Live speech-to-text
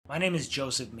My name is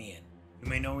Joseph Meehan. You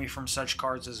may know me from such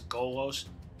cards as Golos,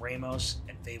 Ramos,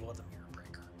 and Fable of the Mirror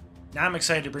Breaker. Now I'm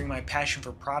excited to bring my passion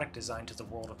for product design to the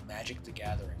world of Magic the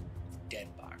Gathering with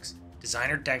Deadbox.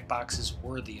 Designer deck boxes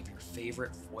worthy of your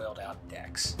favorite foiled out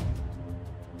decks.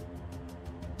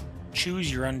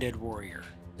 Choose your undead warrior.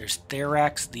 There's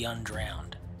Therax the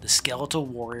Undrowned, the skeletal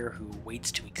warrior who awaits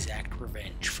to exact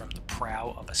revenge from the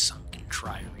prow of a sunken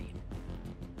trireme.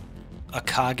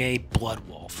 Akage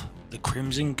Bloodwolf, the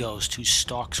crimson ghost who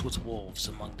stalks with wolves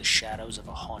among the shadows of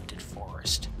a haunted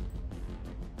forest.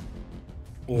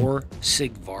 Or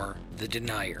Sigvar the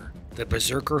Denier, the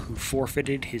berserker who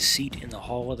forfeited his seat in the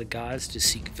Hall of the Gods to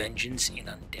seek vengeance in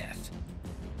undeath.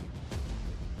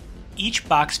 Each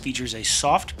box features a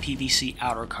soft PVC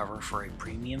outer cover for a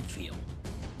premium feel,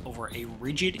 over a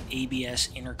rigid ABS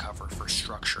inner cover for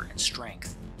structure and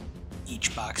strength.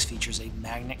 Each box features a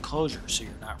magnet closure so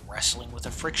you're not wrestling with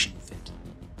a friction fit,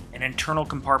 an internal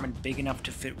compartment big enough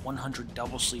to fit 100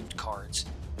 double-sleeved cards,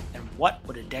 and what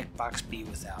would a deck box be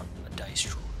without a dice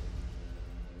drawer?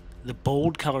 The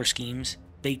bold color schemes,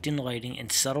 baked-in lighting,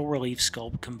 and subtle relief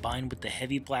sculpt combined with the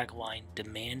heavy black line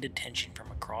demand attention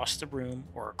from across the room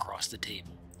or across the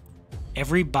table.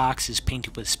 Every box is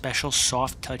painted with special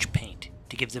soft touch paint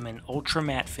to give them an ultra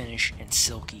matte finish and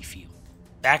silky feel.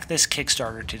 Back this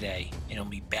Kickstarter today, and it'll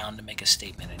be bound to make a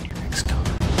statement in your next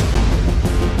con.